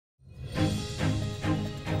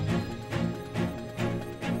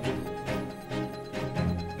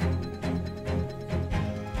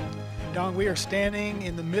Don, we are standing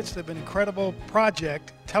in the midst of an incredible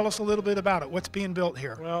project. Tell us a little bit about it. What's being built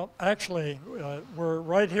here? Well, actually, we're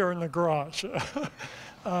right here in the garage.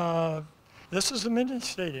 This is the mini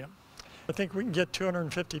stadium. I think we can get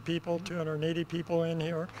 250 people, 280 people in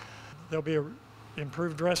here. There'll be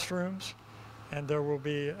improved restrooms, and there will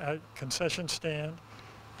be a concession stand,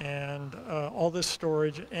 and all this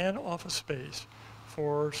storage and office space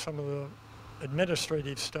for some of the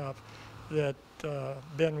administrative stuff that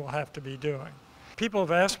Ben will have to be doing. People have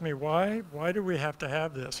asked me, why do we have to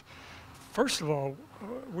have this? First of all,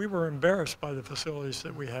 we were embarrassed by the facilities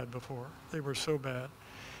that we had before. They were so bad.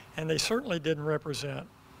 And they certainly didn't represent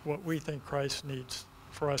what we think Christ needs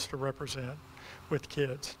for us to represent with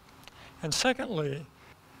kids. And secondly,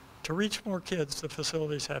 to reach more kids, the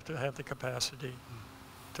facilities have to have the capacity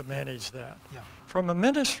to manage that. Yeah. From a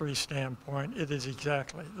ministry standpoint, it is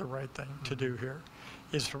exactly the right thing to do here,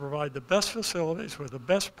 is to provide the best facilities with the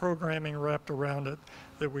best programming wrapped around it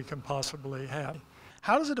that we can possibly have.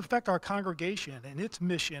 How does it affect our congregation and its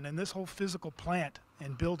mission and this whole physical plant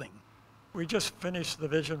and building? We just finished the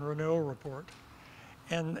Vision Renewal Report,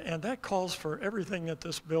 and that calls for everything that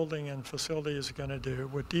this building and facility is going to do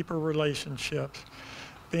with deeper relationships,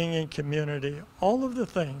 being in community, all of the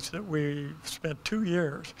things that we spent 2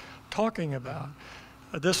 years talking about.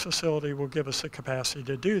 This facility will give us the capacity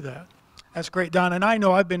to do that. That's great, Don. And I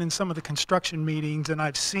know I've been in some of the construction meetings, and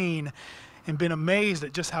I've seen and been amazed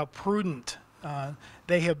at just how prudent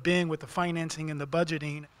they have been with the financing and the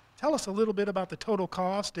budgeting. Tell us a little bit about the total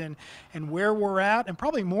cost and where we're at, and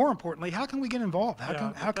probably more importantly, how can we get involved?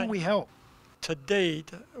 How can we help? To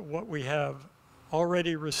date, what we have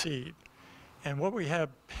already received and what we have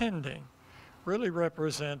pending really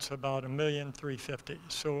represents about $1,350,000.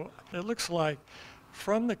 So it looks like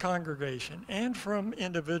from the congregation and from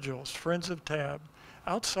individuals, friends of TAB,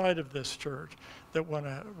 outside of this church that want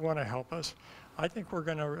to help us, I think we're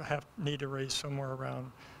going to need to raise somewhere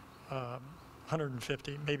around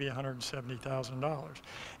 $150,000, maybe $170,000.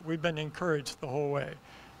 We've been encouraged the whole way,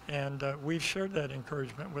 and we've shared that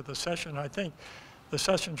encouragement with the session. I think the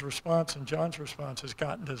session's response and John's response has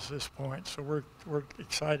gotten us to this point, so we're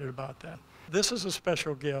excited about that. This is a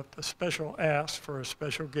special gift, a special ask for a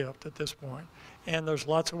special gift at this point, and there's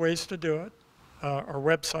lots of ways to do it. Our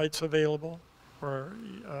website's available, where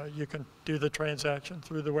you can do the transaction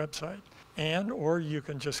through the website, or you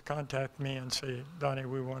can just contact me and say, Donnie,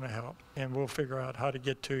 we want to help, and we'll figure out how to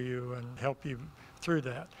get to you and help you through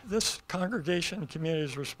that. This congregation and community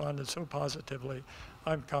has responded so positively.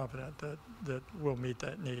 I'm confident that we'll meet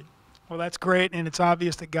that need. Well, that's great, and it's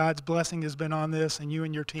obvious that God's blessing has been on this and you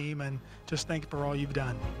and your team, and just thank you for all you've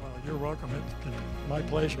done. Well, you're welcome. It's been my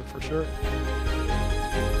pleasure for sure.